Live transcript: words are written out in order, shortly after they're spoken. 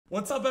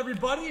What's up,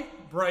 everybody?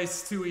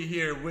 Bryce Toohey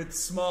here with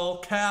Small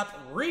Cap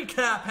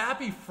Recap.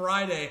 Happy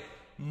Friday,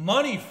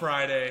 Money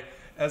Friday,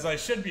 as I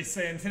should be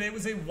saying. Today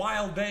was a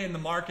wild day in the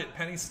market,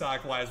 penny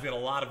stock-wise. We had a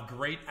lot of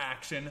great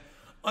action.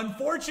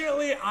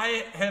 Unfortunately,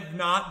 I have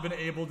not been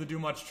able to do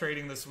much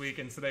trading this week,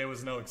 and today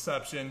was no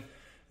exception.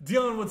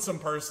 Dealing with some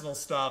personal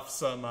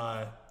stuff,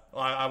 I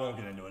won't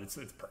get into it.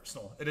 It's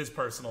personal. It is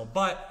personal,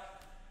 but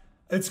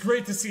it's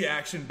great to see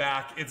action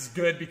back. It's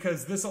good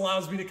because this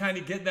allows me to kind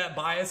of get that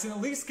bias and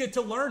at least get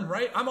to learn,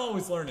 right? I'm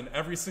always learning.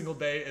 Every single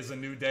day is a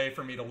new day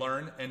for me to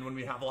learn. And when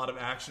we have a lot of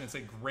action, it's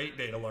a great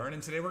day to learn.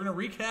 And today we're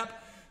going to recap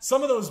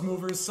some of those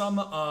movers, some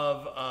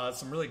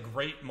really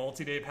great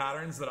multi-day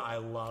patterns that I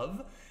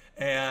love,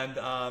 and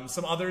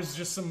some others,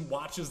 just some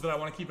watches that I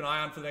want to keep an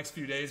eye on for the next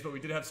few days. But we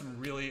did have some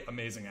really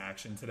amazing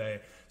action today.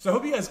 So I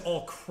hope you guys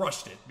all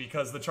crushed it,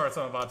 because the charts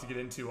I'm about to get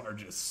into are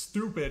just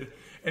stupid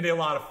and a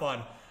lot of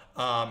fun.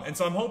 And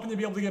so I'm hoping to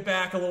be able to get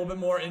back a little bit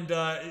more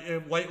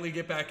into, lightly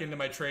get back into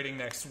my trading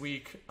next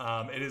week.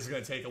 It is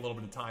going to take a little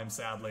bit of time,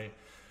 sadly.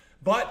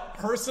 But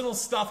personal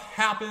stuff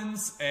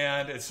happens,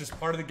 and it's just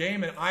part of the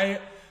game. And I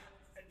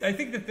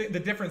think that the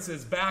difference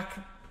is back,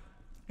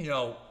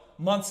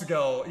 months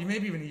ago,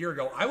 maybe even a year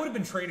ago, I would have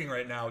been trading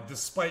right now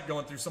despite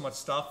going through so much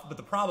stuff. But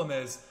the problem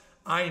is,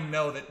 I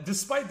know that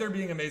despite there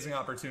being amazing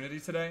opportunity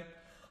today,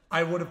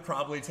 I would have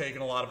probably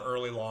taken a lot of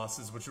early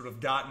losses, which would have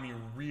gotten me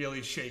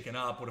really shaken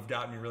up, would have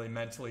gotten me really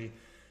mentally.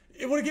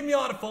 It would have given me a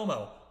lot of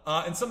FOMO.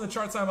 And some of the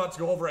charts I'm about to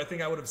go over, I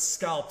think I would have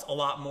scalped a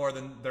lot more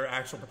than their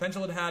actual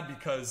potential had had,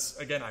 because,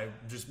 again, I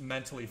just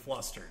mentally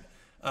flustered.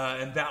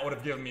 And that would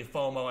have given me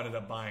FOMO, ended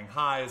up buying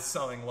highs,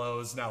 selling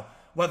lows. Now,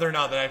 whether or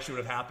not that actually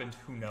would have happened,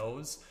 who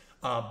knows?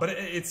 But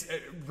it's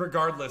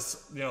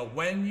regardless,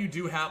 when you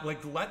do have,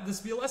 let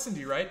this be a lesson to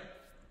you, right?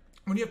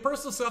 When you have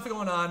personal stuff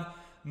going on,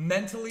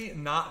 mentally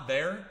not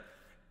there,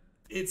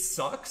 it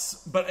sucks.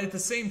 But at the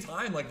same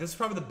time, this is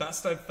probably the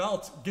best I've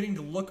felt, getting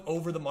to look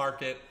over the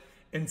market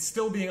and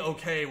still being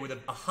okay with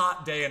a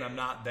hot day and I'm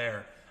not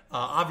there.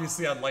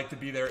 Obviously, I'd like to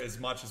be there as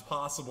much as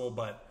possible,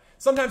 but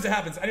sometimes it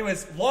happens.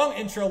 Anyways, long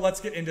intro.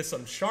 Let's get into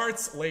some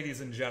charts, ladies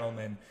and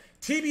gentlemen.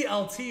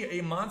 TBLT,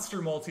 a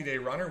monster multi-day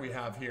runner we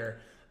have here.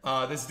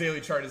 This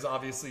daily chart is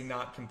obviously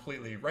not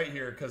completely right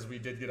here because we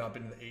did get up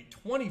into the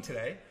 820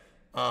 today.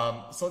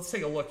 So let's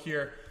take a look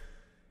here.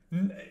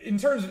 In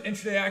terms of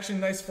intraday action,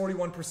 nice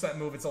 41%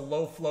 move. It's a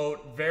low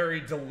float, very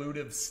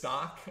dilutive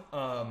stock.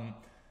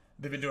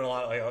 They've been doing a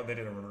lot, they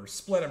did a reverse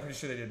split. I'm pretty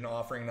sure they did an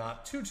offering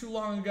not too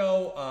long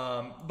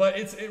ago. But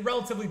it's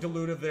relatively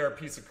dilutive. They're a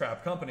piece of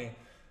crap company.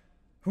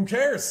 Who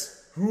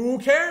cares? Who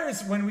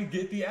cares when we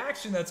get the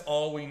action? That's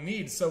all we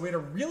need. So we had a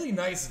really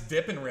nice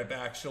dip and rip,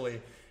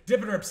 actually.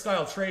 Dip and rip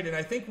style trade. And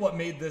I think what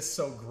made this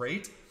so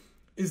great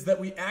is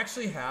that we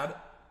actually had,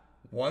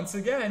 once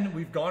again,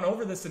 we've gone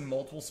over this in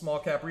multiple small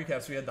cap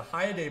recaps. We had the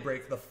high of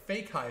daybreak, the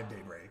fake high of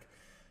daybreak,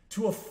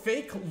 to a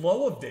fake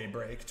low of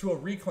daybreak, to a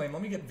reclaim.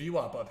 Let me get view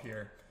up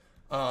here.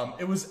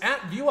 It was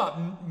at view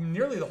up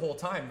nearly the whole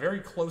time, very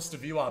close to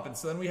view up. And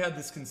so then we had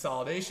this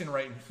consolidation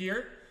right in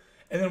here.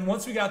 And then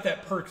once we got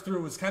that perk through,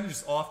 it was kind of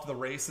just off to the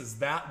races.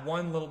 We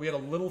had a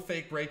little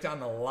fake breakdown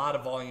and a lot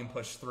of volume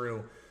pushed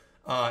through.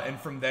 And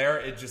from there,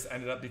 it just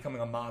ended up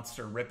becoming a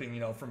monster,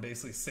 ripping, from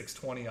basically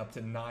 620 up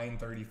to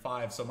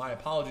 935. So my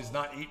apologies,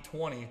 not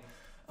 820,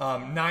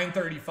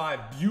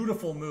 935.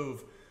 Beautiful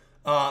move.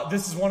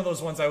 This is one of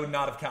those ones I would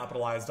not have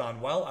capitalized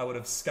on well. I would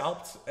have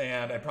scalped,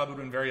 and I probably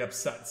would have been very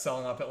upset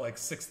selling up at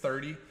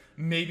 630.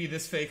 Maybe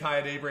this fake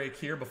high daybreak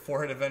here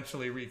before it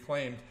eventually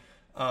reclaimed.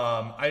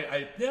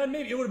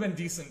 Maybe it would have been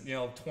decent,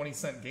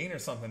 20-cent gain or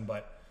something,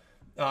 but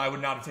I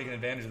would not have taken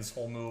advantage of this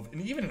whole move.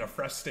 And even in a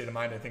fresh state of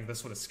mind, I think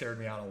this would have scared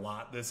me out a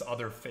lot, this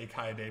other fake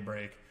high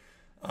daybreak.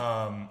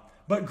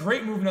 But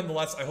great move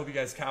nonetheless. I hope you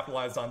guys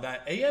capitalized on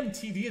that.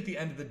 AMTD at the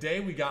end of the day,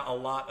 we got a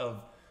lot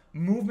of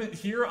movement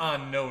here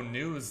on no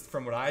news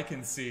from what I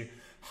can see.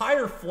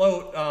 Higher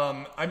float,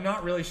 I'm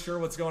not really sure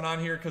what's going on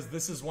here because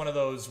this is one of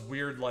those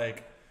weird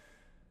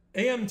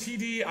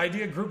AMTD,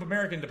 Idea Group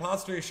American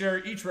Depository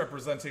Share, each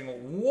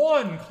representing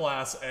one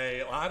Class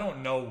A. I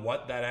don't know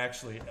what that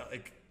actually,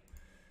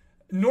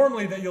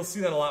 normally that you'll see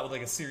that a lot with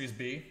a Series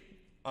B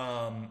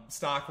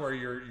stock where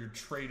you're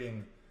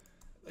trading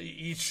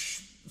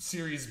each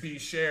Series B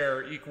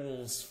share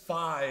equals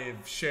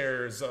 5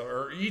 shares,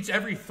 or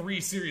every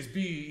 3 Series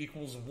B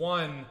equals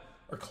 1,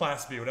 or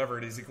Class B, whatever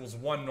it is, equals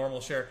 1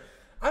 normal share.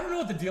 I don't know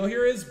what the deal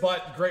here is,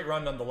 but great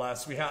run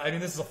nonetheless.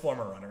 This is a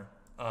former runner.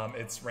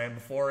 It's ran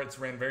before. It's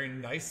ran very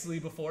nicely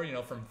before,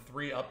 from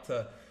 3 up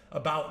to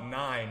about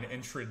 9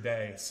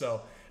 intraday.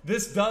 So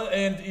this does,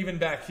 and even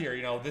back here,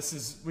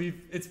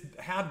 it's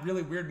had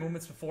really weird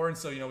movements before, and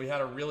so we had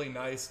a really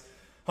nice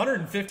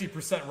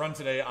 150% run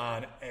today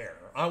on air.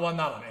 Well,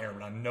 not on air,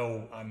 but on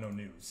no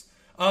news.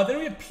 Then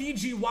we have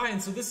PGY,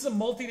 and so this is a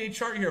multi-day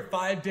chart here,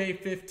 5-day,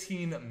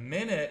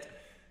 15-minute,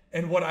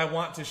 and what I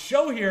want to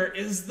show here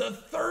is the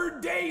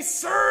third-day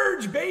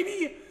surge,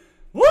 baby.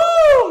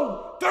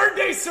 Woo!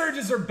 Third-day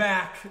surges are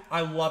back.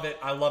 I love it.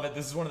 I love it.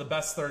 This is one of the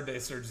best third-day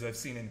surges I've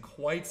seen in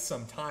quite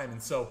some time,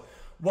 and so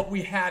what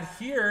we had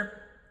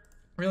here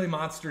Really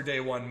monster day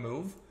one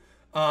move.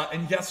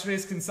 And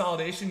yesterday's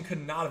consolidation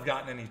could not have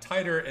gotten any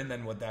tighter. And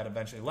then what that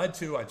eventually led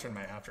to, I turned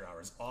my after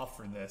hours off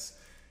for this,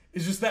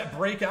 is just that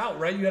breakout,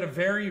 right? You had a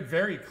very,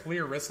 very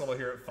clear risk level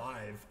here at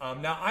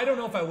 5. Now, I don't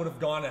know if I would have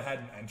gone ahead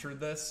and entered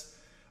this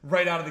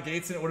right out of the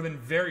gates, and it would have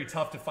been very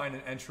tough to find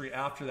an entry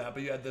after that.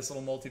 But you had this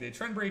little multi-day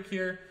trend break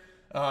here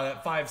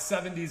at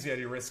 570s. You had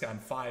your risk on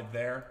 5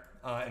 there.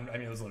 And I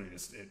mean, it was literally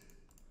just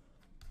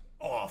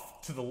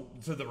off to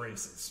the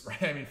races,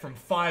 right? I mean, from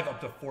 5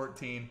 up to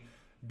 14.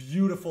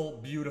 Beautiful,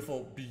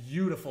 beautiful,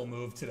 beautiful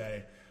move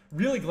today.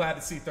 Really glad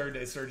to see third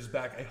day surges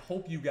back. I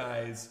hope you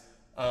guys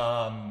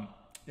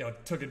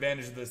took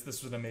advantage of this.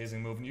 This was an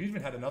amazing move. And you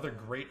even had another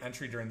great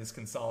entry during this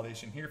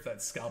consolidation here for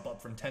that scalp up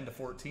from 10 to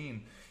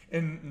 14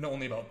 in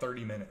only about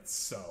 30 minutes.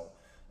 So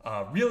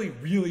really,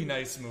 really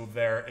nice move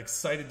there.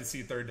 Excited to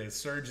see third day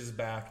surges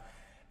back.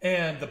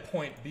 And the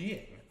point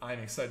being, I'm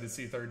excited to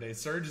see third day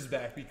surges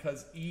back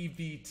because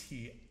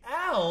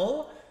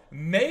EVTL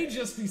may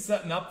just be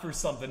setting up for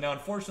something. Now,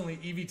 unfortunately,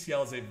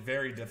 EVTL is a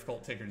very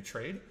difficult ticker to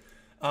trade.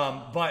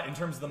 But in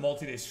terms of the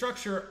multi-day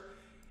structure,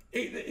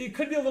 it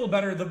could be a little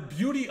better. The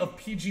beauty of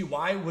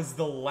PGY was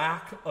the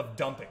lack of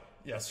dumping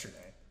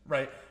yesterday,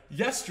 right?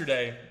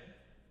 Yesterday,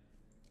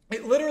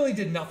 it literally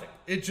did nothing.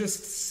 It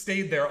just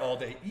stayed there all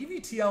day.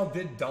 EVTL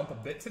did dump a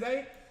bit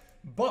today,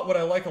 but what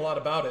I like a lot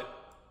about it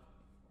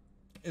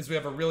is we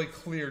have a really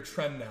clear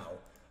trend now.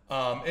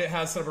 It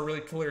has sort of a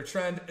really clear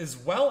trend as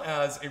well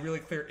as a really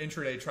clear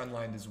intraday trend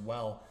line as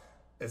well.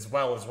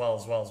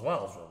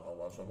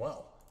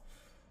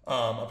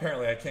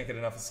 Apparently I can't get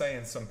enough of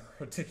saying some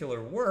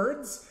particular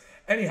words.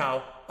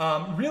 Anyhow,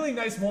 really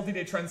nice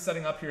multi-day trend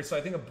setting up here. So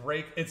I think a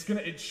break,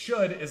 it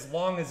should, as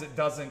long as it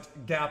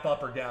doesn't gap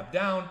up or gap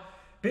down,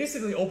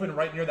 basically open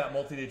right near that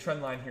multi-day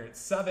trend line here at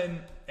 7,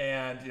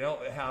 and we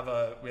have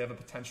a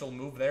potential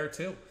move there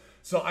too.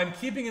 So I'm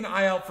keeping an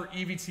eye out for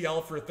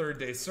EVTL for a third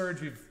day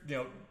surge. We've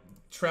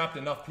trapped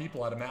enough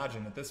people, I'd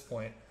imagine, at this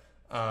point,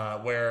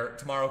 where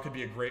tomorrow could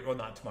be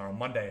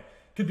Monday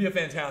could be a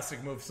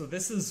fantastic move. So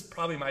this is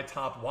probably my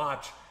top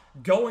watch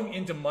going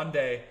into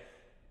Monday.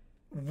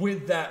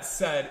 With that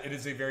said, it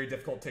is a very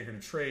difficult ticker to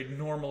trade.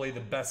 Normally, the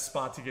best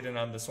spot to get in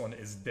on this one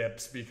is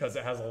dips because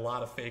it has a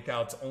lot of fake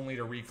outs only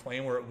to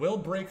reclaim where it will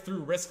break through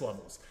risk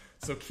levels.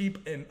 So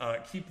keep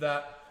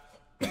that,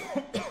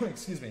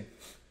 excuse me,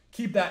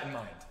 keep that in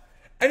mind.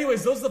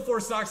 Anyways, those are the 4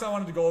 stocks I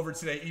wanted to go over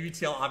today.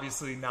 EVTL,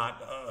 obviously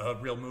not a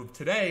real move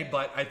today,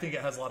 but I think it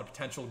has a lot of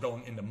potential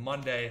going into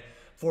Monday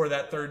for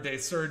that third day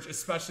surge,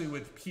 especially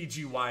with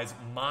PGY's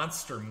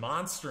monster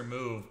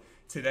move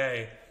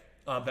today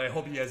that I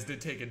hope you guys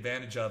did take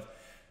advantage of.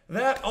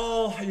 That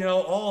all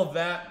of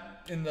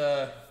that in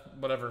the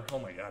whatever, oh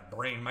my God,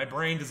 my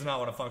brain does not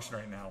want to function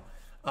right now.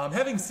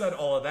 Having said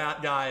all of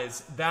that,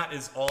 guys, that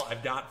is all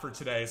I've got for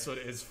today. So it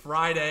is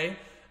Friday.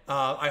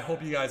 I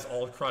hope you guys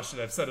all crushed it.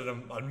 I've said it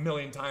a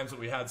million times, but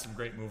we had some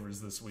great movers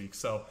this week.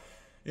 So,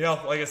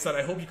 like I said,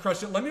 I hope you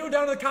crushed it. Let me know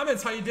down in the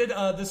comments how you did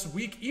this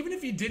week. Even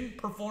if you didn't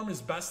perform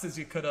as best as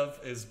you could have,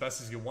 as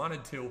best as you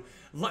wanted to,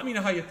 let me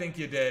know how you think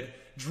you did.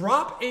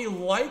 Drop a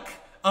like.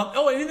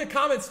 And in the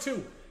comments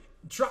too,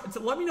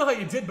 let me know how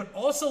you did, but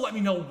also let me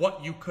know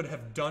what you could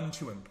have done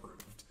to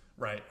improve,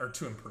 right? Or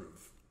to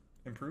improve.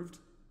 Improved?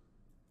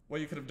 What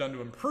you could have done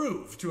to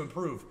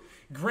improve.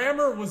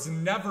 Grammar was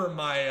never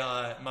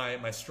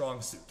my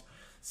strong suit.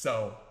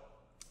 So,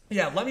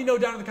 yeah, let me know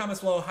down in the comments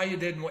below how you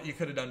did and what you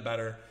could have done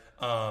better.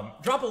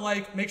 Drop a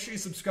like. Make sure you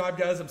subscribe,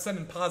 guys. I'm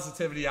sending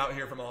positivity out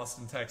here from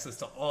Austin, Texas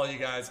to all you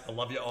guys. I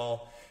love you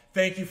all.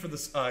 Thank you for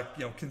this,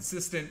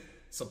 consistent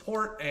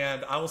support,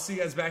 and I will see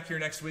you guys back here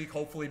next week.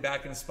 Hopefully,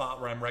 back in a spot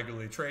where I'm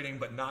regularly trading,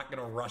 but not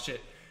gonna rush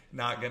it.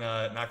 Not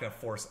gonna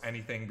force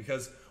anything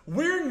because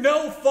we're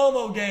no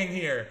FOMO gang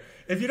here.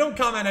 If you don't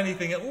comment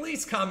anything, at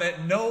least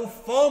comment no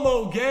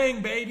FOMO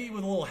gang, baby,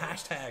 with a little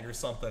hashtag or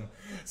something.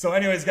 So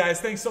anyways, guys,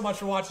 thanks so much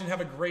for watching.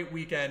 Have a great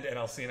weekend, and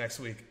I'll see you next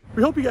week.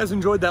 We hope you guys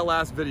enjoyed that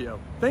last video.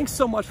 Thanks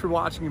so much for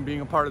watching and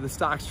being a part of the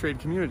StocksTrade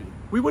community.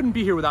 We wouldn't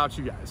be here without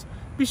you guys.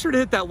 Be sure to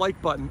hit that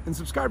like button and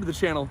subscribe to the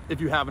channel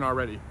if you haven't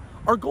already.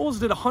 Our goal is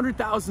to hit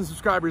 100,000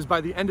 subscribers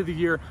by the end of the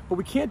year, but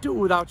we can't do it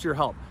without your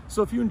help.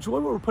 So if you enjoy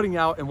what we're putting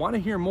out and want to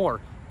hear more,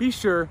 be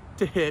sure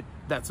to hit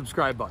that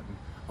subscribe button.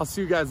 I'll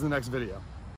see you guys in the next video.